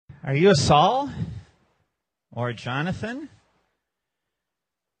Are you a Saul? Or a Jonathan?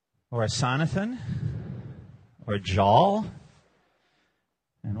 Or a Sonathan? Or a Jal?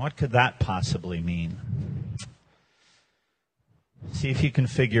 And what could that possibly mean? See if you can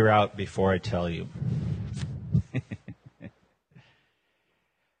figure out before I tell you.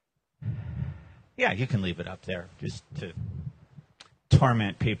 Yeah, you can leave it up there just to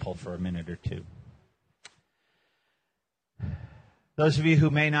torment people for a minute or two. Those of you who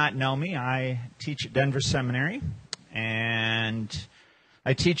may not know me, I teach at Denver Seminary, and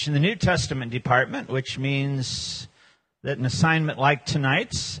I teach in the New Testament department, which means that an assignment like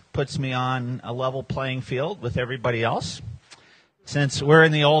tonight's puts me on a level playing field with everybody else. Since we're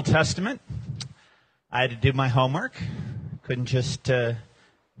in the Old Testament, I had to do my homework. Couldn't just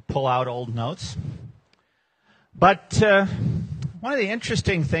pull out old notes. But one of the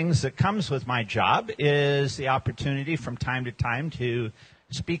interesting things that comes with my job is the opportunity from time to time to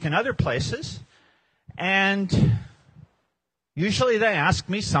speak in other places. And usually they ask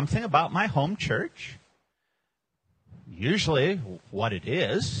me something about my home church. Usually what it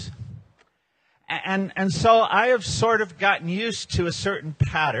is. And so I have sort of gotten used to a certain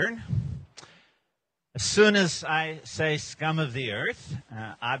pattern. As soon as I say scum of the earth,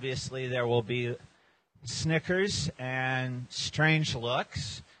 obviously there will be snickers and strange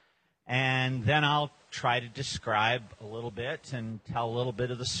looks, and then I'll try to describe a little bit and tell a little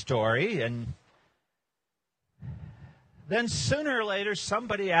bit of the story, and then sooner or later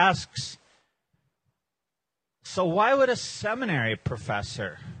somebody asks, so why would a seminary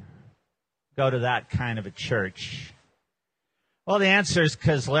professor go to that kind of a church? Well, the answer is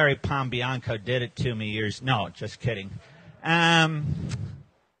because Larry Pombianco did it to me years. No, just kidding. I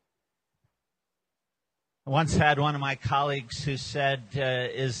once had one of my colleagues who said,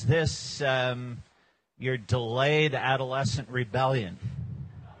 is this your delayed adolescent rebellion?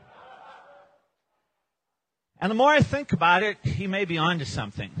 And the more I think about it, he may be onto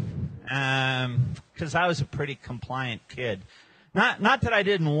something. Because I was a pretty compliant kid. Not that I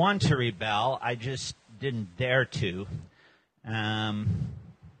didn't want to rebel, I just didn't dare to.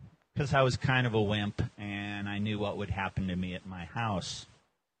 Because I was kind of a wimp, and I knew what would happen to me at my house.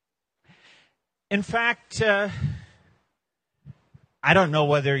 In fact, I don't know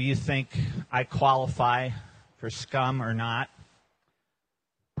whether you think I qualify for scum or not.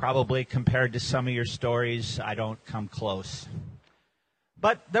 Probably compared to some of your stories, I don't come close.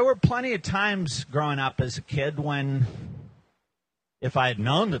 But there were plenty of times growing up as a kid when, if I had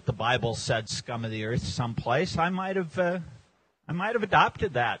known that the Bible said scum of the earth someplace, I might have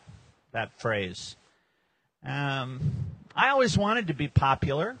adopted that phrase. I always wanted to be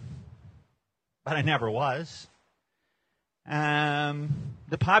popular, but I never was.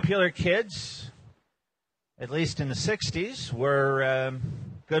 The popular kids, at least in the 60s, were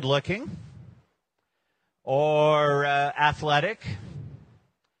good looking, or athletic,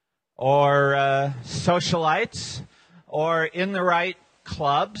 or socialites, or in the right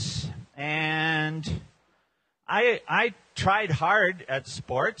clubs. And I tried hard at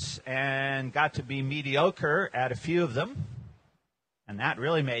sports and got to be mediocre at a few of them. And that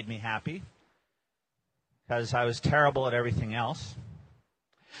really made me happy, because I was terrible at everything else.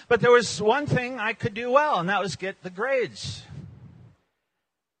 But there was one thing I could do well, and that was get the grades.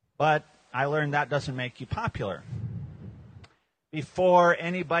 But I learned that doesn't make you popular. Before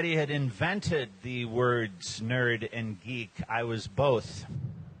anybody had invented the words nerd and geek, I was both.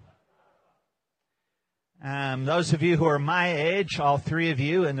 Those of you who are my age, all three of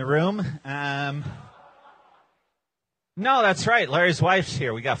you in the room. No, that's right. Larry's wife's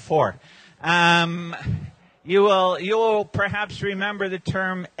here. We got four. You will perhaps remember the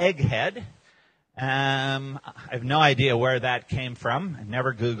term egghead. I have no idea where that came from. I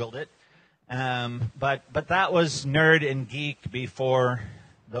never Googled it. But that was nerd and geek before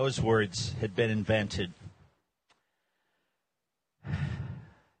those words had been invented.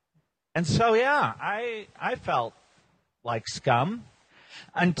 And so, yeah, I felt like scum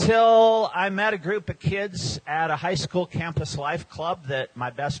until I met a group of kids at a high school campus life club that my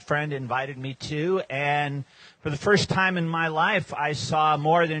best friend invited me to. And for the first time in my life, I saw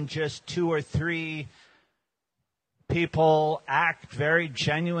more than just two or three people act very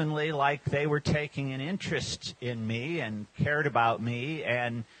genuinely like they were taking an interest in me and cared about me.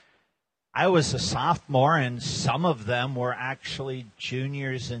 And I was a sophomore, and some of them were actually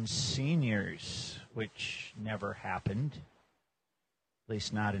juniors and seniors, which never happened, at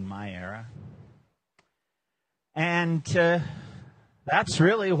least not in my era. And that's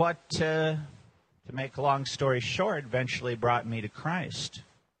really what, to make a long story short, eventually brought me to Christ.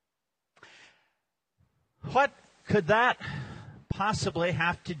 What could that possibly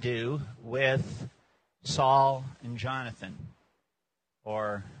have to do with Saul and Jonathan,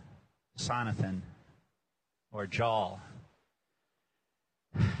 or Sonathan, or Jael.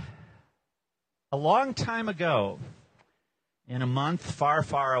 A long time ago, in a month far,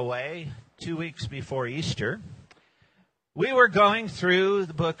 far away, 2 weeks before Easter, we were going through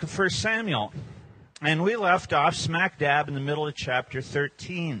the book of 1 Samuel, and we left off smack dab in the middle of chapter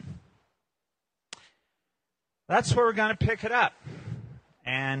 13. That's where we're going to pick it up.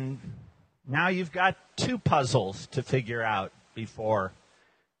 And now you've got two puzzles to figure out before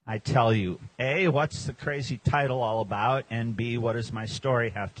I tell you. A, what's the crazy title all about? And B, what does my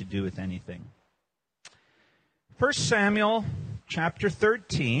story have to do with anything? 1 Samuel chapter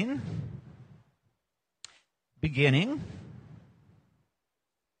 13, beginning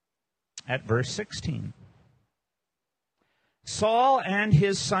at verse 16. Saul and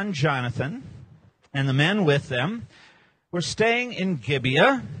his son Jonathan and the men with them were staying in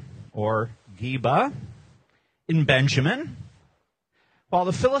Gibeah, or Geba, in Benjamin, while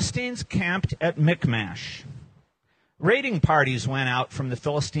the Philistines camped at Michmash. Raiding parties went out from the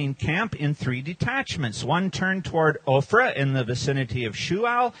Philistine camp in 3 detachments. One turned toward Ophrah in the vicinity of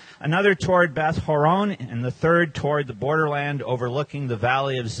Shual, another toward Beth Horon, and the third toward the borderland overlooking the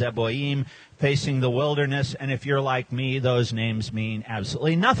valley of Zeboim, facing the wilderness. And if you're like me, those names mean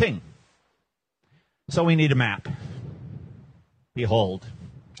absolutely nothing. So we need a map. Behold,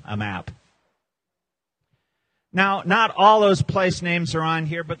 a map. Now, not all those place names are on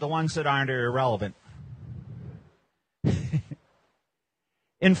here, but the ones that aren't are irrelevant.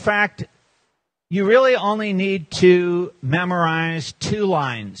 In fact, you really only need to memorize 2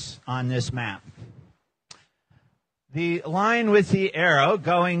 lines on this map. The line with the arrow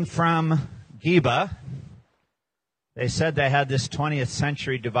going from Geba. They said they had this 20th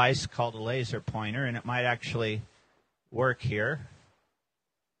century device called a laser pointer, and it might actually work here.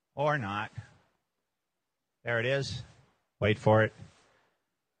 Or not. There it is. Wait for it.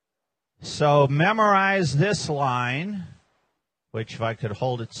 So memorize this line, which if I could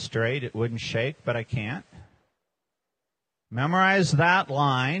hold it straight, it wouldn't shake, but I can't. Memorize that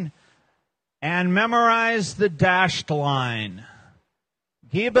line, and memorize the dashed line.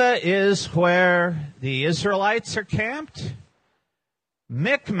 Geba is where the Israelites are camped.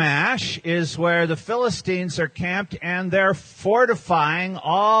 Michmash is where the Philistines are camped, and they're fortifying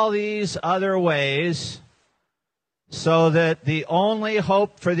all these other ways so that the only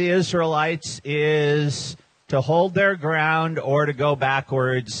hope for the Israelites is to hold their ground or to go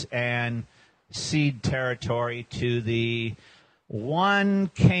backwards and cede territory to the one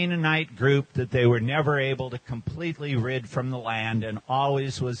Canaanite group that they were never able to completely rid from the land and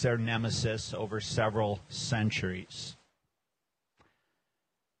always was their nemesis over several centuries.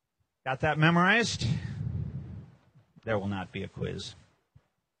 Got that memorized? There will not be a quiz.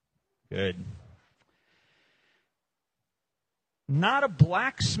 Good. Not a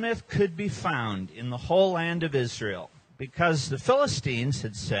blacksmith could be found in the whole land of Israel, because the Philistines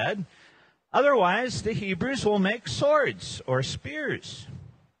had said, otherwise the Hebrews will make swords or spears.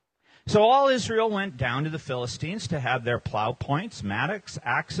 So all Israel went down to the Philistines to have their plow points, mattocks,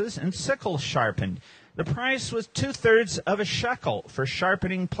 axes, and sickles sharpened. The price was 2/3 of a shekel for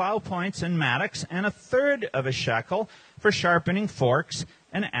sharpening plow points and mattocks, and 1/3 of a shekel for sharpening forks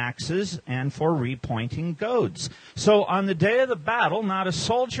and axes and for repointing goads. So on the day of the battle, not a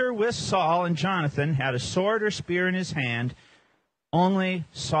soldier with Saul and Jonathan had a sword or spear in his hand. Only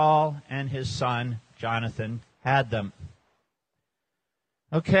Saul and his son Jonathan had them.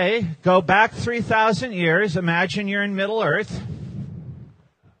 Okay, go back 3,000 years. Imagine you're in Middle Earth,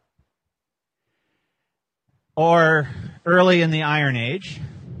 or early in the Iron Age.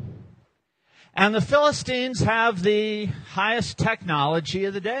 And the Philistines have the highest technology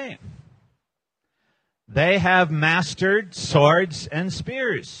of the day. They have mastered swords and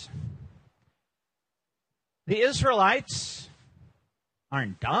spears. The Israelites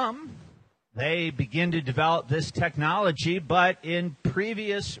aren't dumb. They begin to develop this technology, but in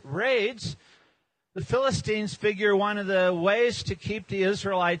previous raids, the Philistines figure one of the ways to keep the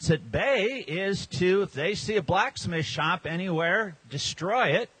Israelites at bay is to, if they see a blacksmith shop anywhere,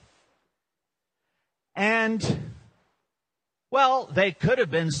 destroy it. And, well, they could have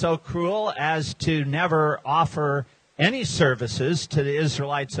been so cruel as to never offer any services to the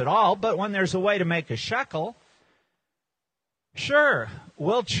Israelites at all, but when there's a way to make a shekel, sure,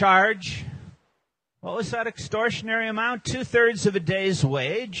 we'll charge, what was that extortionary amount? 2/3 of a day's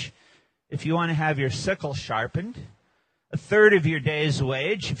wage if you want to have your sickle sharpened, 1/3 of your day's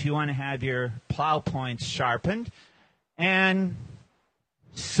wage if you want to have your plow points sharpened, and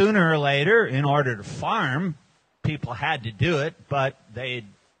sooner or later, in order to farm, people had to do it, but they'd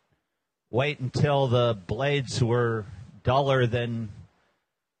wait until the blades were duller than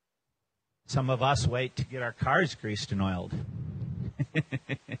some of us wait to get our cars greased and oiled.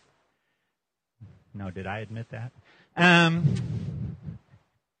 No, did I admit that? And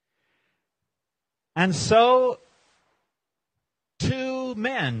so, two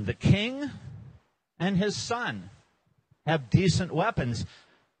men, the king and his son, have decent weapons.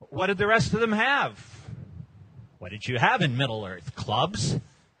 What did the rest of them have? What did you have in Middle-earth? Clubs?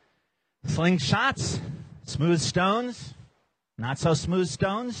 Slingshots? Smooth stones? Not so smooth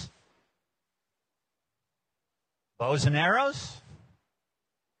stones? Bows and arrows?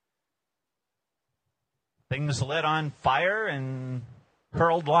 Things lit on fire and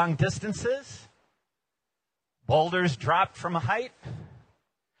hurled long distances? Boulders dropped from a height?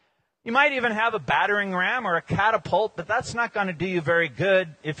 You might even have a battering ram or a catapult, but that's not going to do you very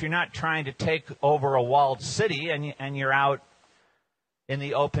good if you're not trying to take over a walled city and you're out in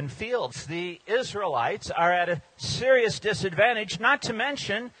the open fields. The Israelites are at a serious disadvantage, not to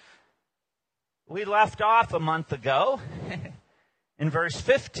mention, we left off a month ago in verse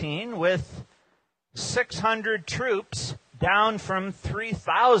 15 with 600 troops down from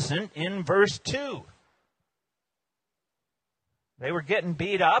 3,000 in verse 2. They were getting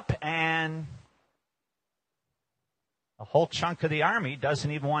beat up, and a whole chunk of the army doesn't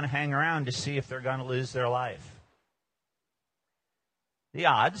even want to hang around to see if they're going to lose their life. The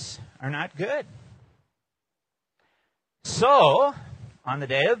odds are not good. So, on the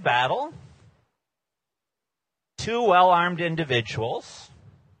day of battle, two well-armed individuals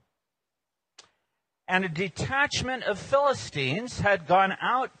and a detachment of Philistines had gone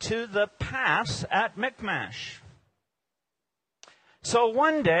out to the pass at Michmash. So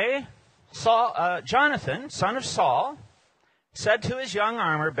one day, Jonathan, son of Saul, said to his young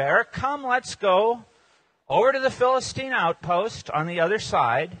armor-bearer, "Come, let's go over to the Philistine outpost on the other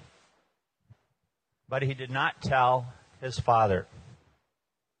side." But he did not tell his father.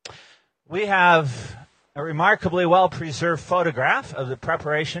 We have a remarkably well-preserved photograph of the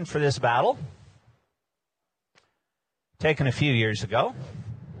preparation for this battle, taken a few years ago.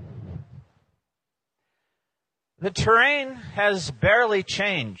 The terrain has barely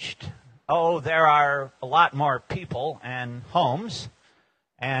changed. Oh, there are a lot more people and homes,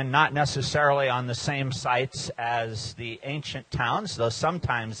 and not necessarily on the same sites as the ancient towns, though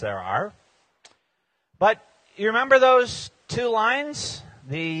sometimes there are. But you remember those two lines?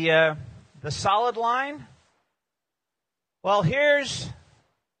 The solid line? Well, here's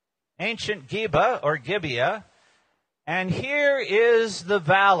ancient Geba or Gibeah, and here is the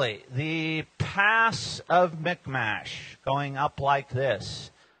valley, the pass of Michmash, going up like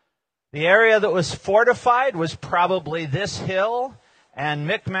this. The area that was fortified was probably this hill, and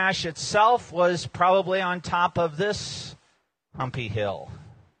Michmash itself was probably on top of this humpy hill.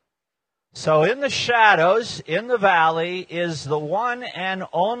 So in the shadows, in the valley, is the one and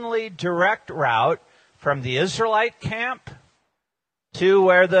only direct route from the Israelite camp to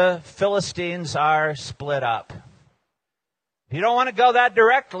where the Philistines are split up. If you don't want to go that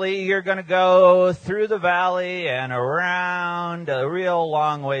directly, you're going to go through the valley and around, a real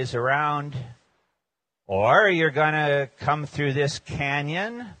long ways around. Or you're going to come through this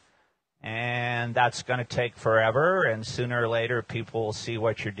canyon, and that's going to take forever, and sooner or later people will see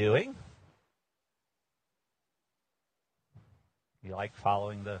what you're doing. You like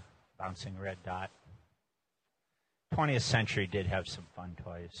following the bouncing red dot? 20th century did have some fun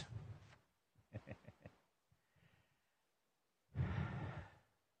toys.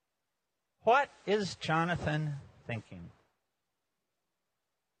 What is Jonathan thinking?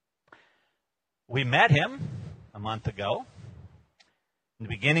 We met him a month ago, in the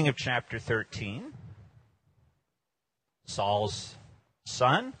beginning of chapter 13, Saul's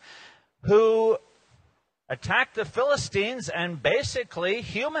son, who attacked the Philistines and basically,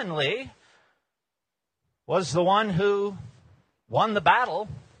 humanly, was the one who won the battle,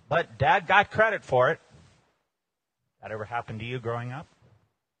 but Dad got credit for it. That ever happened to you growing up?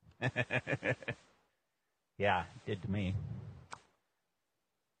 Yeah, it did to me.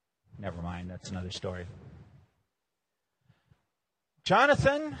 Never mind, that's another story.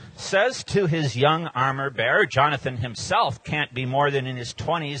 Jonathan says to his young armor-bearer, Jonathan himself can't be more than in his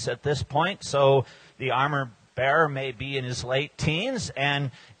 20s at this point, so the armor-bearer may be in his late teens,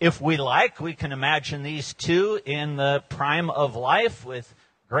 and if we like, we can imagine these two in the prime of life with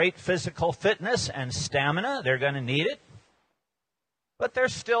great physical fitness and stamina. They're going to need it. But they're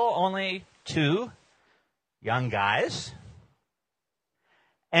still only two young guys.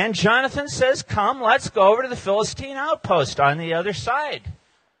 And Jonathan says, "Come, let's go over to the Philistine outpost on the other side."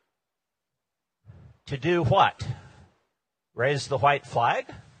 To do what? Raise the white flag?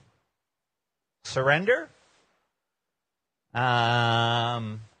 Surrender? Play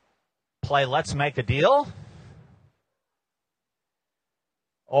let's make a deal?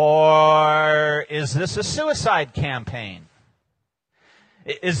 Or is this a suicide campaign?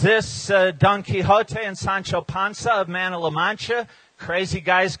 Is this Don Quixote and Sancho Panza of Man of La Mancha, crazy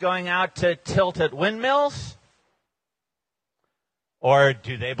guys going out to tilt at windmills? Or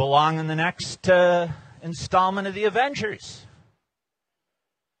do they belong in the next installment of the Avengers?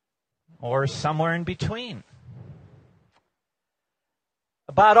 Or somewhere in between?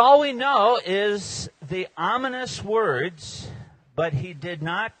 About all we know is the ominous words, but he did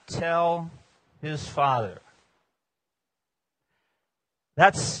not tell his father.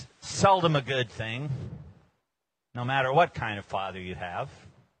 That's seldom a good thing, no matter what kind of father you have.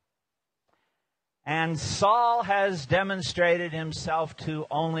 And Saul has demonstrated himself to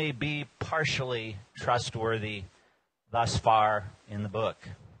only be partially trustworthy thus far in the book.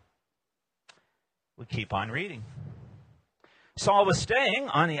 We keep on reading. Saul was staying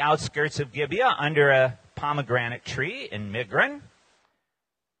on the outskirts of Gibeah under a pomegranate tree in Migron.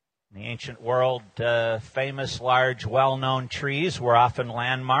 In the ancient world, famous, large, well-known trees were often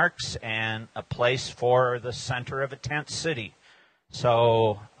landmarks and a place for the center of a tent city.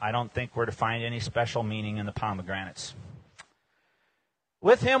 So I don't think we're to find any special meaning in the pomegranates.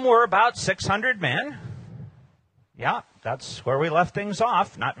 With him were about 600 men. Yeah, that's where we left things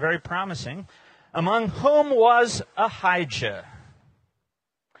off. Not very promising. Among whom was Ahijah,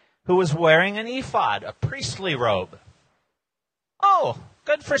 who was wearing an ephod, a priestly robe. Oh,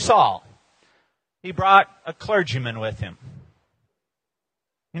 good for Saul. He brought a clergyman with him.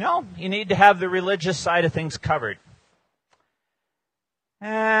 You know, you need to have the religious side of things covered.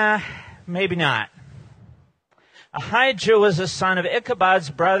 Maybe not. Ahijah was the son of Ichabod's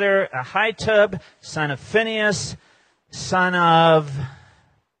brother Ahitub, son of Phinehas, son of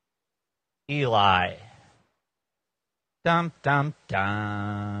Eli. Dum, dum,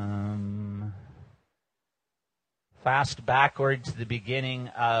 dum. Fast backward to the beginning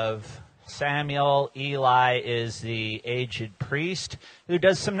of Samuel. Eli is the aged priest who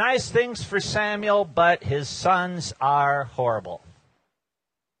does some nice things for Samuel, but his sons are horrible.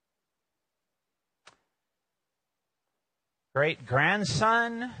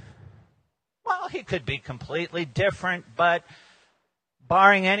 Great-grandson, well, he could be completely different, but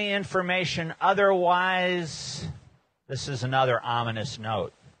barring any information otherwise, this is another ominous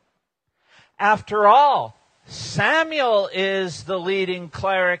note. After all, Samuel is the leading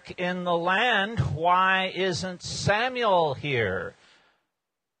cleric in the land. Why isn't Samuel here?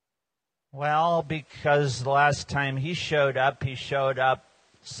 Well, because the last time he showed up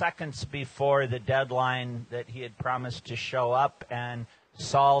seconds before the deadline that he had promised to show up, and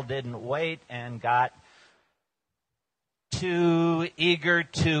Saul didn't wait and got too eager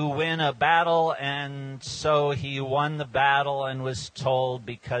to win a battle, and so he won the battle and was told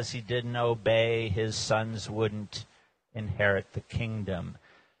because he didn't obey, his sons wouldn't inherit the kingdom.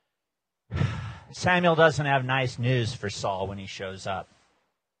 Samuel doesn't have nice news for Saul when he shows up.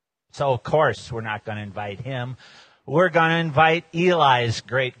 So, of course, we're not going to invite him. We're going to invite Eli's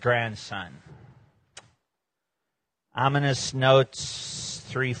great-grandson. Ominous notes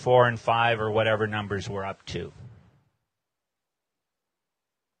 3, 4, and 5, or whatever numbers we're up to.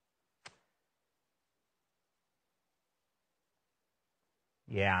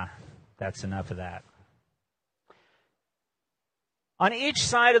 Yeah, that's enough of that. On each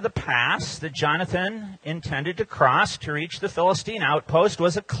side of the pass that Jonathan intended to cross to reach the Philistine outpost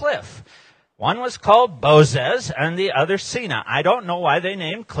was a cliff. One was called Bozez and the other Sina. I don't know why they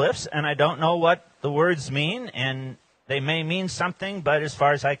named cliffs, and I don't know what the words mean, and they may mean something, but as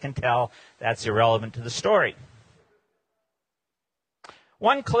far as I can tell, that's irrelevant to the story.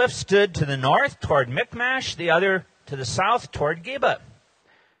 One cliff stood to the north toward Michmash, the other to the south toward Geba.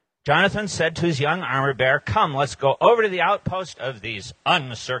 Jonathan said to his young armor-bearer, "Come, let's go over to the outpost of these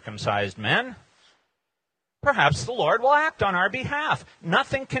uncircumcised men. Perhaps the Lord will act on our behalf.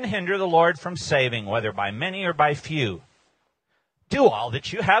 Nothing can hinder the Lord from saving, whether by many or by few. Do all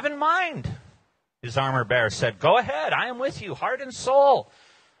that you have in mind." His armor-bearer said, "Go ahead, I am with you, heart and soul."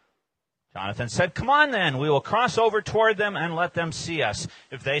 Jonathan said, "Come on then, we will cross over toward them and let them see us.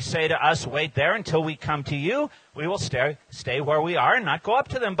 If they say to us, 'Wait there until we come to you,' we will stay where we are and not go up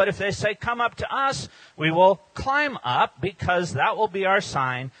to them. But if they say, 'Come up to us,' we will climb up, because that will be our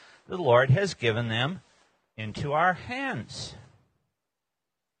sign the Lord has given them into our hands."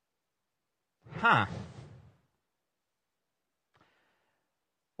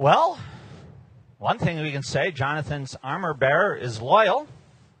 Well, one thing we can say, Jonathan's armor-bearer is loyal.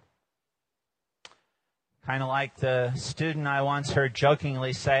 Kind of like the student I once heard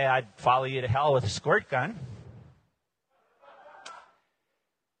jokingly say, "I'd follow you to hell with a squirt gun."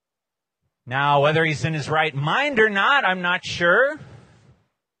 Now, whether he's in his right mind or not, I'm not sure.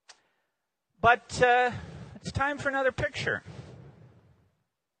 But it's time for another picture.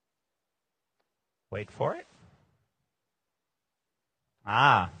 Wait for it.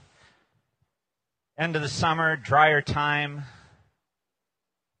 End of the summer, drier time.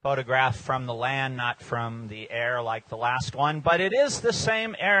 Photograph from the land, not from the air like the last one, but it is the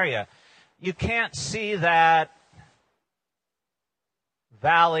same area. You can't see that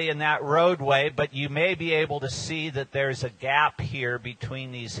valley and that roadway, but you may be able to see that there's a gap here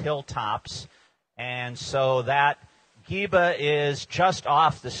between these hilltops. And so that Geba is just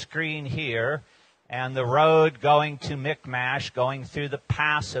off the screen here, and the road going to Michmash, going through the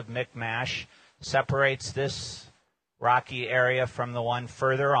pass of Michmash, separates this rocky area from the one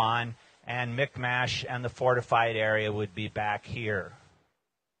further on, and Michmash and the fortified area would be back here.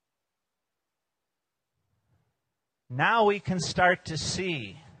 Now we can start to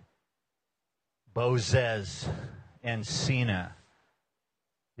see Bozez and Sina,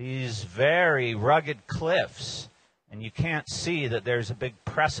 these very rugged cliffs, and you can't see that there's a big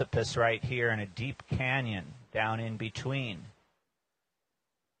precipice right here and a deep canyon down in between.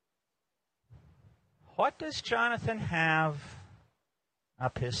 What does Jonathan have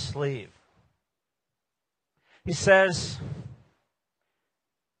up his sleeve? He says,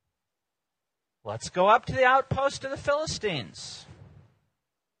 let's go up to the outpost of the Philistines.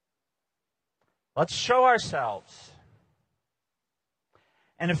 Let's show ourselves.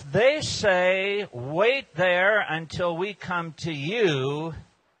 And if they say, wait there until we come to you,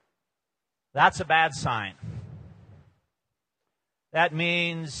 that's a bad sign. That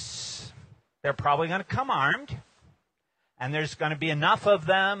means they're probably going to come armed, and there's going to be enough of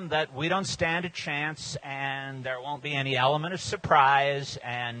them that we don't stand a chance, and there won't be any element of surprise,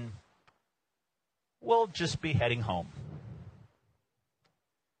 and we'll just be heading home.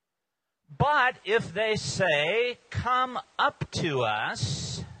 But if they say, come up to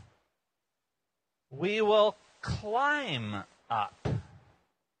us, we will climb up.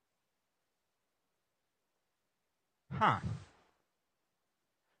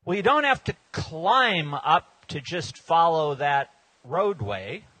 We don't have to climb up to just follow that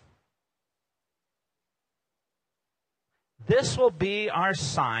roadway. This will be our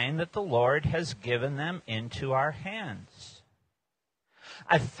sign that the Lord has given them into our hands.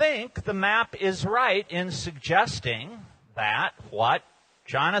 I think the map is right in suggesting that what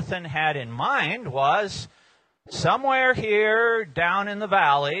Jonathan had in mind was somewhere here down in the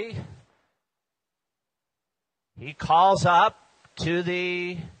valley, he calls up to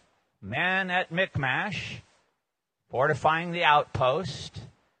the men at Michmash, fortifying the outpost,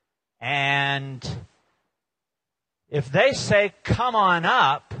 and if they say, come on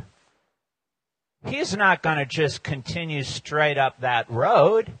up, he's not going to just continue straight up that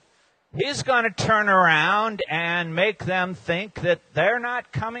road. He's going to turn around and make them think that they're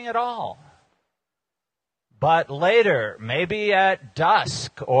not coming at all. But later, maybe at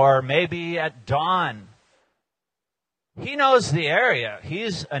dusk or maybe at dawn, he knows the area.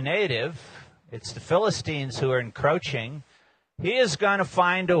 He's a native. It's the Philistines who are encroaching. He is going to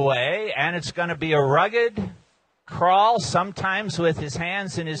find a way, and it's going to be a rugged crawl, sometimes with his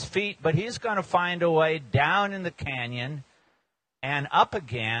hands and his feet, but he's going to find a way down in the canyon and up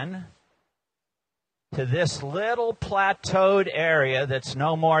again to this little plateaued area that's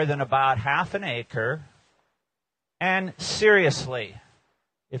no more than about half an acre. And seriously,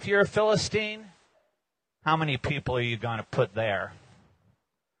 if you're a Philistine, how many people are you going to put there?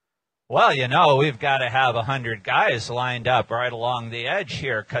 Well, you know, we've got to have 100 guys lined up right along the edge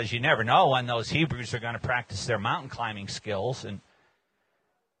here, because you never know when those Hebrews are going to practice their mountain climbing skills. And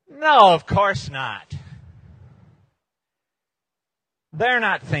no, of course not. They're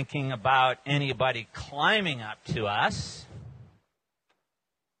not thinking about anybody climbing up to us.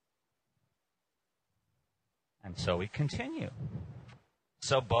 And so we continue.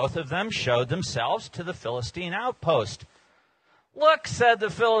 So both of them showed themselves to the Philistine outpost. Look, said the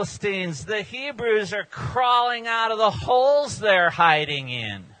Philistines, the Hebrews are crawling out of the holes they're hiding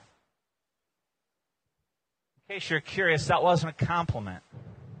in. In case you're curious, that wasn't a compliment.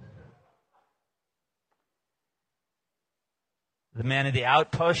 The men of the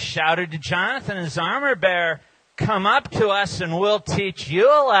outpost shouted to Jonathan and his armor bearer, come up to us and we'll teach you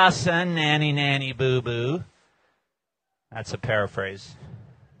a lesson, nanny, nanny, boo-boo. That's a paraphrase.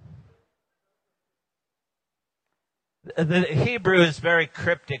 The Hebrew is very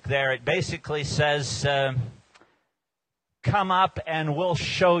cryptic there. It basically says, come up and we'll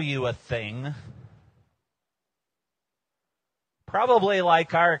show you a thing. Probably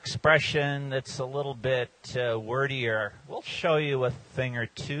like our expression that's a little bit wordier. We'll show you a thing or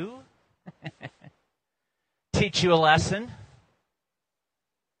two. Teach you a lesson.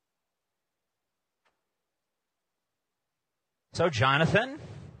 So Jonathan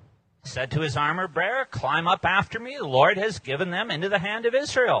said to his armor bearer, "Climb up after me. The Lord has given them into the hand of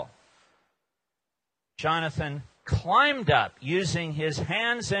Israel." Jonathan climbed up using his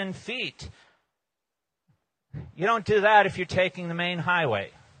hands and feet. You don't do that if you're taking the main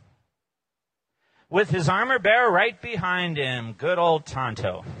highway. With his armor bearer right behind him, good old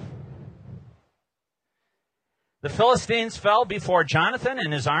Tonto. The Philistines fell before Jonathan,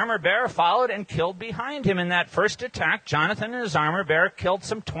 and his armor bearer followed and killed behind him. In that first attack, Jonathan and his armor bearer killed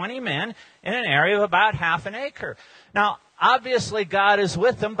some 20 men in an area of about half an acre. Now, obviously God is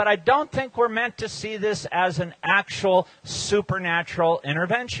with them, but I don't think we're meant to see this as an actual supernatural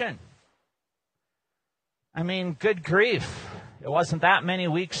intervention. I mean, good grief. It wasn't that many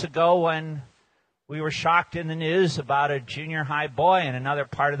weeks ago when we were shocked in the news about a junior high boy in another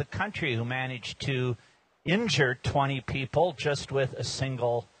part of the country who managed to injure 20 people just with a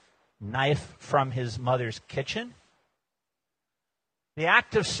single knife from his mother's kitchen. The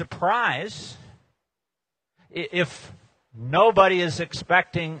act of surprise, if nobody is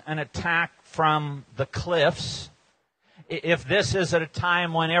expecting an attack from the cliffs, if this is at a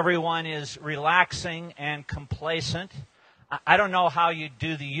time when everyone is relaxing and complacent, I don't know how you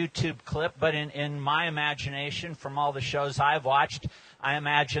do the YouTube clip, but in my imagination, from all the shows I've watched, I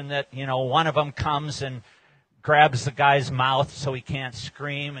imagine that, one of them comes and grabs the guy's mouth so he can't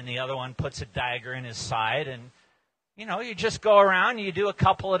scream, and the other one puts a dagger in his side. And, you just go around, you do a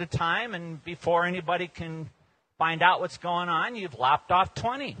couple at a time, and before anybody can find out what's going on, you've lopped off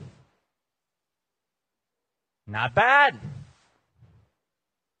 20. Not bad.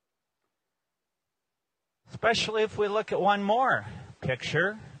 Especially if we look at one more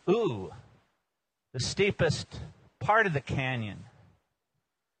picture. Ooh, the steepest part of the canyon.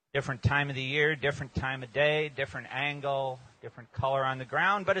 Different time of the year, different time of day, different angle, different color on the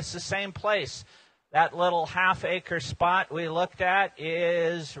ground, but it's the same place. That little half-acre spot we looked at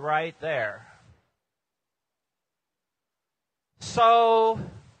is right there. So,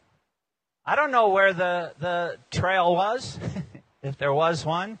 I don't know where the trail was, if there was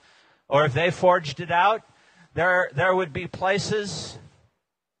one, or if they forged it out. There would be places,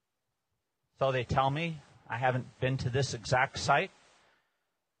 so they tell me, I haven't been to this exact site,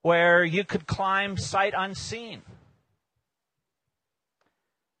 where you could climb sight unseen.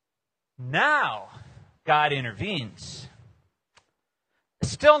 Now, God intervenes.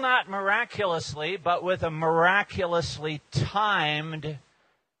 Still not miraculously, but with a miraculously timed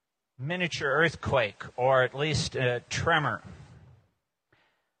miniature earthquake, or at least a tremor.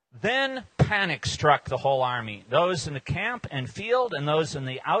 Then panic struck the whole army, those in the camp and field and those in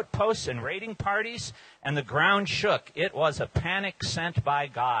the outposts and raiding parties, and the ground shook. It was a panic sent by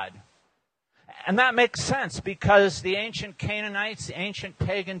God. And that makes sense because the ancient Canaanites, the ancient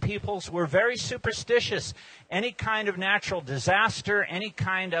pagan peoples were very superstitious. Any kind of natural disaster, any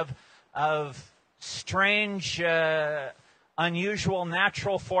kind of strange, unusual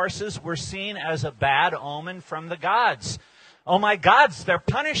natural forces were seen as a bad omen from the gods. Oh my gods, they're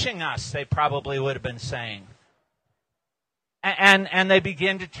punishing us, they probably would have been saying. And they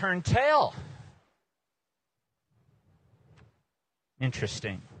begin to turn tail.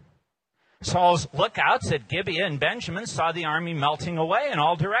 Interesting. Saul's lookouts at Gibeah and Benjamin saw the army melting away in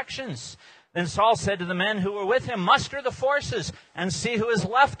all directions. Then Saul said to the men who were with him, "Muster the forces and see who has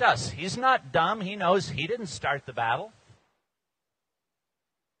left us." He's not dumb. He knows he didn't start the battle.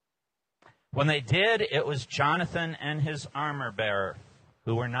 When they did, it was Jonathan and his armor bearer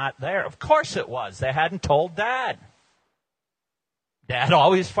who were not there. Of course it was. They hadn't told Dad. Dad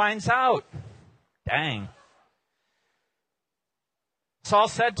always finds out. Dang. Saul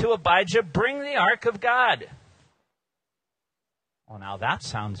said to Abijah, "Bring the ark of God." Well, now that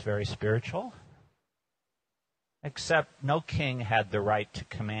sounds very spiritual. Except no king had the right to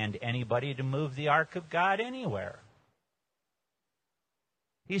command anybody to move the ark of God anywhere.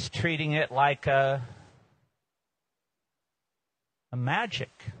 He's treating it like a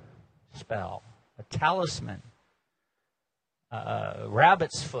magic spell, a talisman, a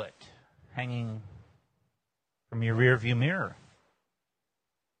rabbit's foot hanging from your rearview mirror.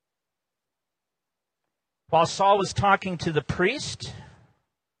 While Saul was talking to the priest,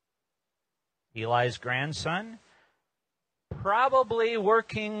 Eli's grandson, probably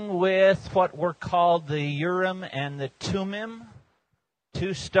working with what were called the Urim and the Thummim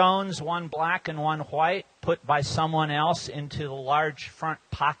 2 stones, one black and one white, put by someone else into the large front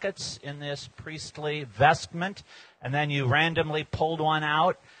pockets in this priestly vestment, and then you randomly pulled one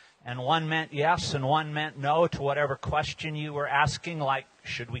out, and one meant yes and one meant no to whatever question you were asking, like,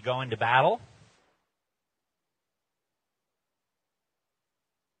 should we go into battle?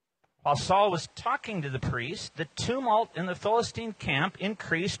 While Saul was talking to the priest, the tumult in the Philistine camp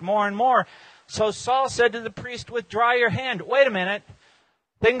increased more and more. So Saul said to the priest, withdraw your hand. Wait a minute.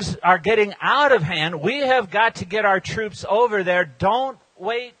 Things are getting out of hand. We have got to get our troops over there. Don't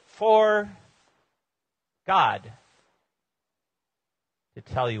wait for God to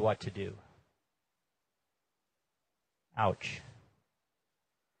tell you what to do. Ouch.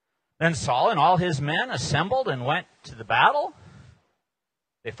 Then Saul and all his men assembled and went to the battle.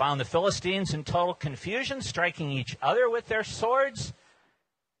 They found the Philistines in total confusion, striking each other with their swords.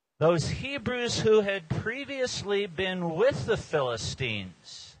 Those Hebrews who had previously been with the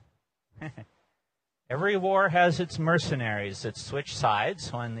Philistines. Every war has its mercenaries that switch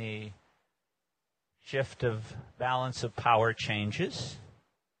sides when the shift of balance of power changes.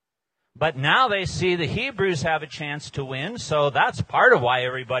 But now they see the Hebrews have a chance to win, so that's part of why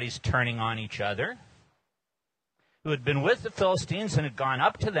everybody's turning on each other. Who had been with the Philistines and had gone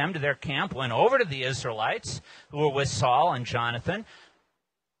up to them, to their camp, went over to the Israelites who were with Saul and Jonathan.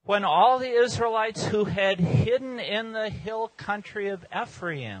 When all the Israelites who had hidden in the hill country of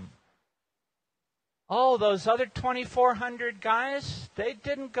Ephraim, those other 2,400 guys, they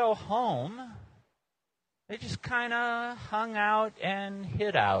didn't go home. They just kind of hung out and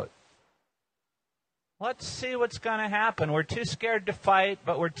hid out. Let's see what's going to happen. We're too scared to fight,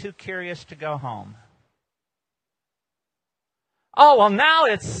 but we're too curious to go home. Oh, well, now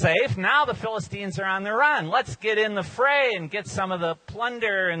it's safe. Now the Philistines are on the run. Let's get in the fray and get some of the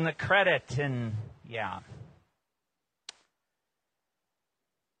plunder and the credit. And, yeah.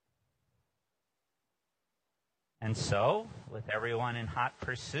 And so, with everyone in hot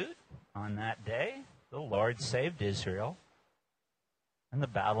pursuit on that day, the Lord saved Israel. And the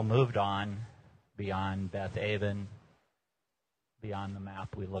battle moved on beyond Beth Aven, beyond the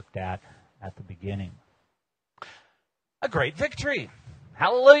map we looked at the beginning. A great victory.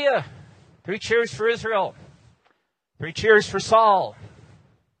 Hallelujah. 3 cheers for Israel. 3 cheers for Saul.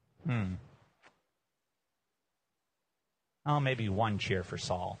 Oh, maybe 1 cheer for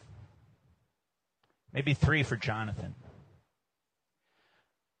Saul. Maybe 3 for Jonathan.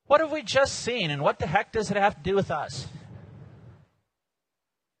 What have we just seen, and what the heck does it have to do with us?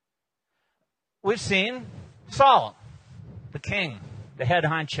 We've seen Saul, the king, the head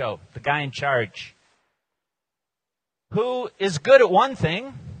honcho, the guy in charge, who is good at one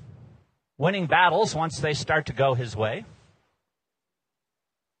thing, winning battles once they start to go his way.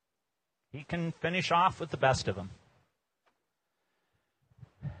 He can finish off with the best of them.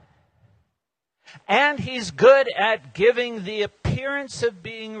 And he's good at giving the appearance of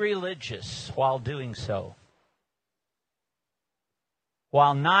being religious while doing so,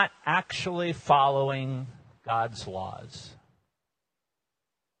 while not actually following God's laws.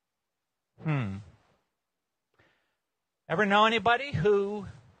 Ever know anybody who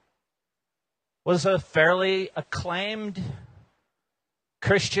was a fairly acclaimed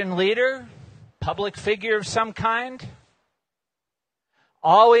Christian leader, public figure of some kind?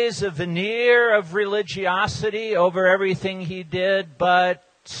 Always a veneer of religiosity over everything he did, but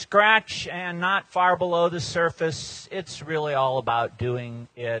scratch and not far below the surface, it's really all about doing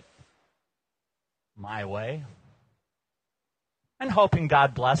it my way and hoping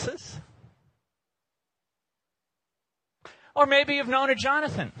God blesses. Or maybe you've known a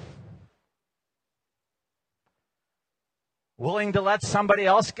Jonathan, willing to let somebody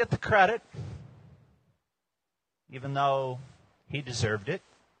else get the credit, even though he deserved it.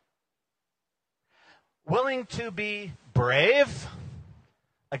 Willing to be brave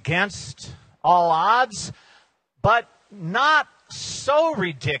against all odds, but not so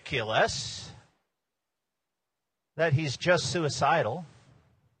ridiculous that he's just suicidal.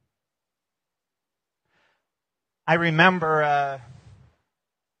 I remember a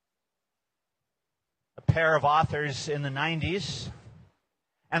pair of authors in the 90s,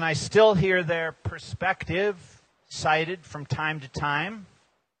 and I still hear their perspective cited from time to time,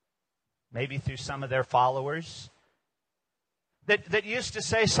 maybe through some of their followers, that used to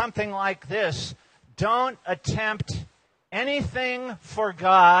say something like this: don't attempt anything for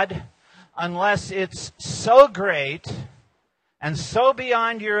God unless it's so great and so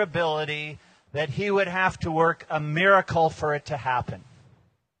beyond your ability that he would have to work a miracle for it to happen.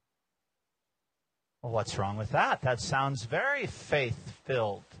 Well, what's wrong with that? That sounds very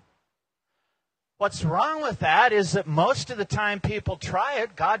faith-filled. What's wrong with that is that most of the time people try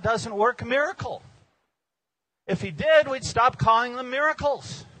it, God doesn't work a miracle. If he did, we'd stop calling them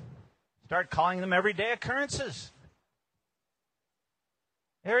miracles. Start calling them everyday occurrences.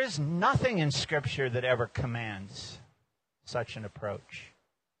 There is nothing in Scripture that ever commands such an approach.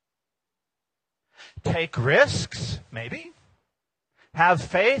 Take risks? Maybe. Have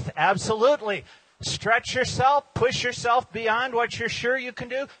faith? Absolutely. Stretch yourself, push yourself beyond what you're sure you can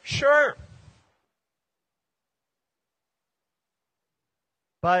do? Sure.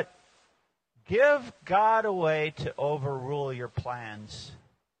 But give God a way to overrule your plans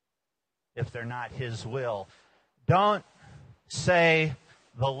if they're not his will. Don't say,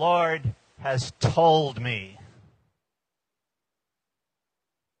 the Lord has told me.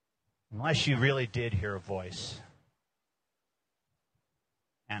 Unless you really did hear a voice.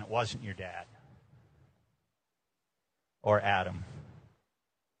 And it wasn't your dad. Or Adam.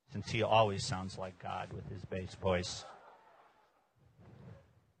 Since he always sounds like God with his bass voice.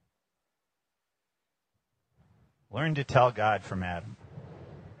 Learn to tell God from Adam.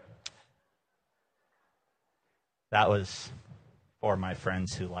 That was for my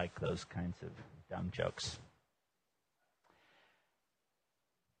friends who like those kinds of dumb jokes.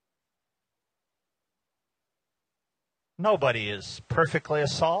 Nobody is perfectly a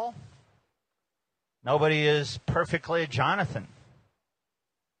Saul. Nobody is perfectly a Jonathan.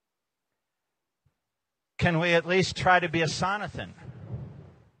 Can we at least try to be a Sonathan?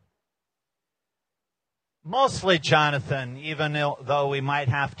 Mostly Jonathan, even though we might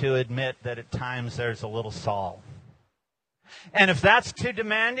have to admit that at times there's a little Saul. And if that's too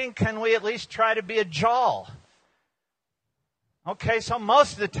demanding, can we at least try to be a Joel? Okay, so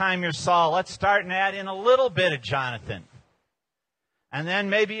most of the time you're Saul. Let's start and add in a little bit of Jonathan. And then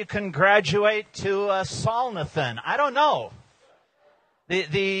maybe you can graduate to a Saulnathan. I don't know.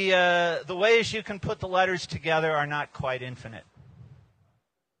 The ways you can put the letters together are not quite infinite.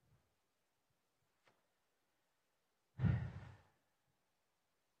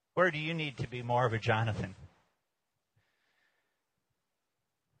 Where do you need to be more of a Jonathan?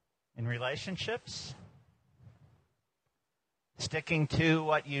 In relationships? Sticking to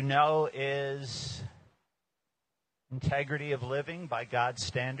what you know is integrity of living by God's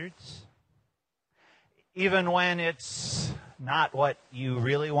standards? Even when it's not what you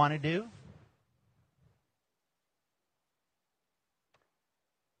really want to do?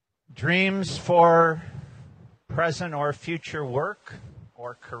 Dreams for present or future work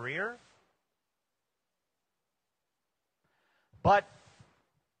or career? But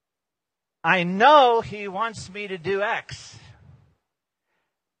I know he wants me to do X.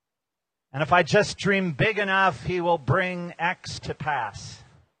 And if I just dream big enough, he will bring X to pass.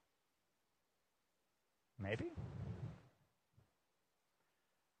 Maybe.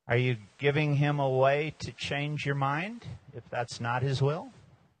 Are you giving him a way to change your mind if that's not his will?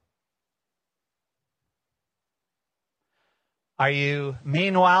 Are you,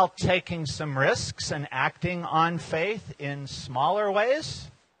 meanwhile, taking some risks and acting on faith in smaller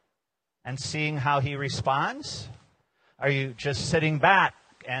ways and seeing how he responds? Are you just sitting back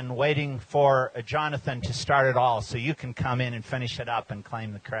and waiting for a Jonathan to start it all so you can come in and finish it up and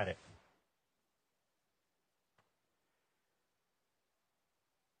claim the credit?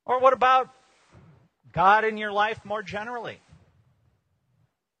 Or what about God in your life more generally?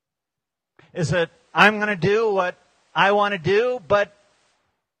 Is it, I'm going to do what I want to do, but,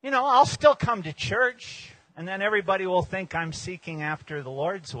 I'll still come to church, and then everybody will think I'm seeking after the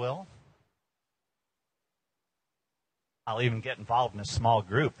Lord's will. I'll even get involved in a small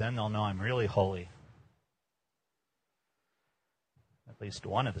group. Then they'll know I'm really holy. At least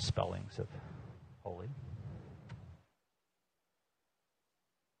one of the spellings of holy.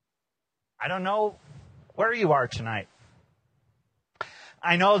 I don't know where you are tonight.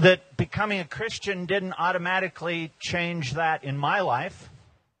 I know that becoming a Christian didn't automatically change that in my life.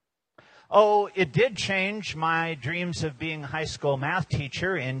 Oh, it did change my dreams of being a high school math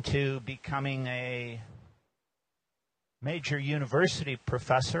teacher into becoming a major university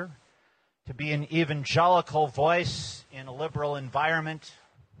professor, to be an evangelical voice in a liberal environment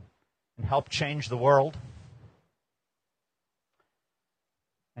and help change the world.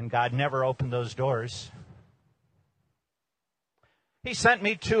 And God never opened those doors. He sent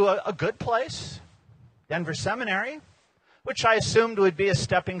me to a good place, Denver Seminary, which I assumed would be a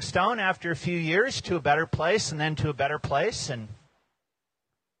stepping stone after a few years to a better place and then to a better place. And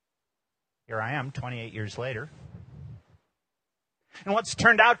here I am 28 years later. And what's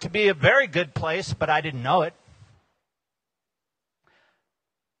turned out to be a very good place, but I didn't know it.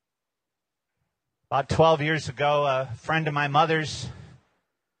 About 12 years ago, a friend of my mother's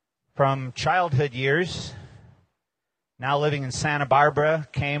from childhood years, now living in Santa Barbara,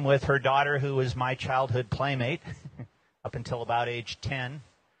 came with her daughter, who was my childhood playmate up until about age 10,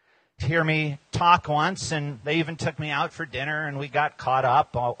 to hear me talk once, and they even took me out for dinner, and we got caught up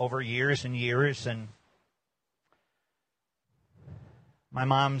over years and years. And my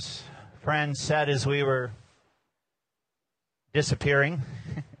mom's friend said as we were disappearing,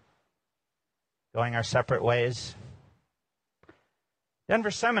 going our separate ways,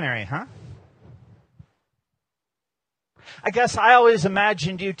 Denver Seminary, huh? I guess I always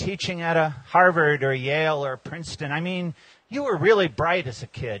imagined you teaching at a Harvard or Yale or Princeton. I mean, you were really bright as a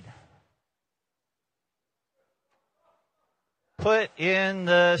kid. Put in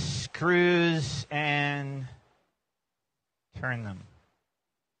the screws and turn them.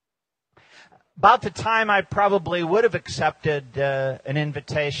 About the time I probably would have accepted an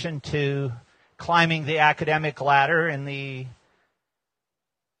invitation to climbing the academic ladder in the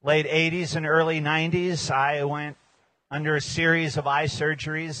late 80s and early 90s, I went under a series of eye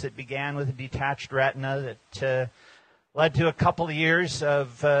surgeries that began with a detached retina that led to a couple of years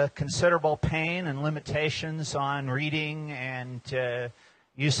of considerable pain and limitations on reading and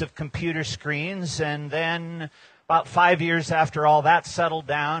use of computer screens. And then about 5 years after all that settled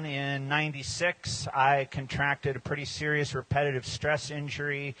down, in 96, I contracted a pretty serious repetitive stress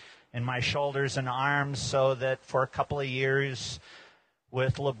injury in my shoulders and arms, so that for a couple of years,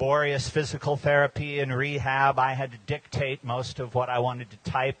 with laborious physical therapy and rehab, I had to dictate most of what I wanted to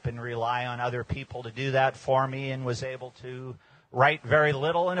type and rely on other people to do that for me, and was able to write very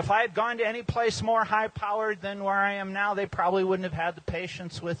little. And if I had gone to any place more high-powered than where I am now, they probably wouldn't have had the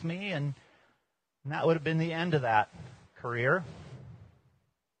patience with me, and that would have been the end of that career.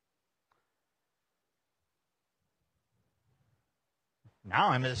 Now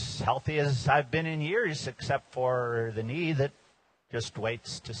I'm as healthy as I've been in years, except for the knee that just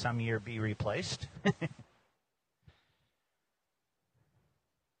waits to some year be replaced.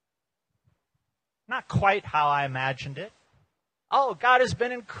 Not quite how I imagined it. Oh, God has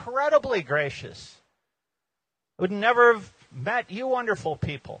been incredibly gracious. I would never have met you wonderful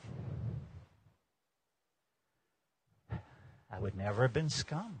people. I would never have been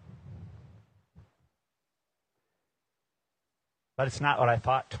scum. But it's not what I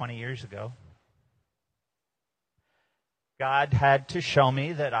thought 20 years ago. God had to show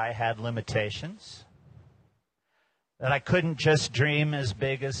me that I had limitations, that I couldn't just dream as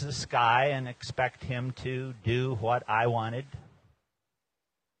big as the sky and expect Him to do what I wanted.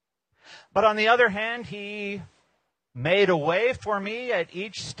 But on the other hand, He made a way for me at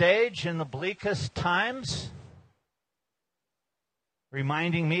each stage in the bleakest times,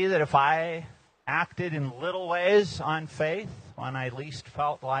 reminding me that if I acted in little ways on faith when I least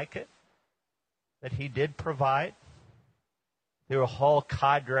felt like it, that He did provide. Through a whole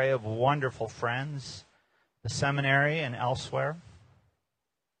cadre of wonderful friends, the seminary and elsewhere.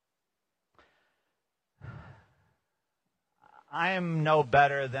 I am no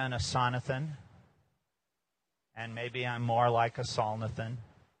better than a Sonathan, and maybe I'm more like a Salnathan.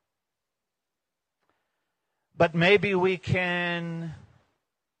 But maybe we can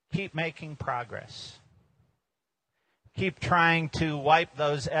keep making progress. Keep trying to wipe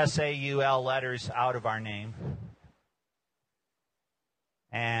those SAUL letters out of our name.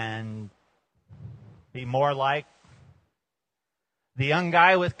 And be more like the young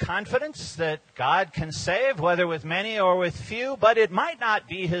guy with confidence that God can save, whether with many or with few, but it might not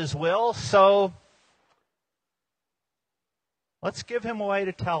be His will, so let's give Him a way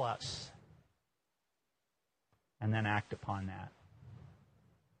to tell us, and then act upon that.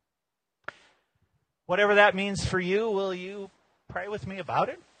 Whatever that means for you, will you pray with me about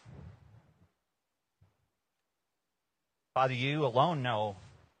it? Father, you alone know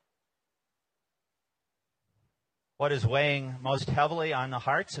what is weighing most heavily on the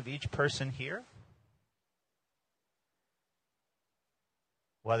hearts of each person here.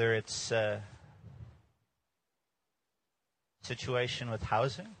 Whether it's a situation with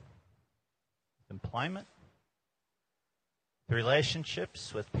housing, with employment, with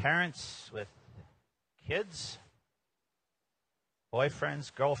relationships, with parents, with kids,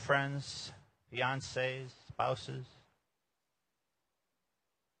 boyfriends, girlfriends, fiancés, spouses.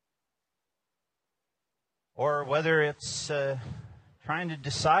 Or whether it's trying to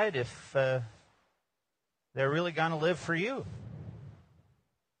decide if they're really going to live for you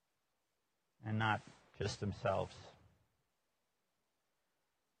and not just themselves.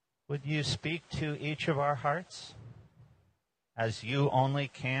 Would you speak to each of our hearts as you only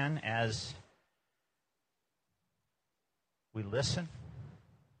can, as we listen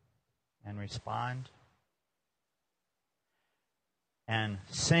and respond? and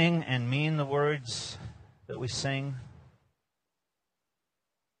sing and mean the words that we sing,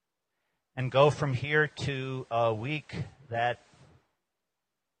 and go from here to a week that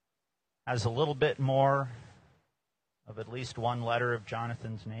has a little bit more of at least one letter of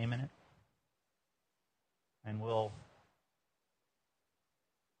Jonathan's name in it. And we'll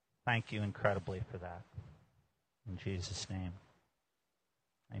thank you incredibly for that. In Jesus' name,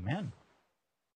 amen.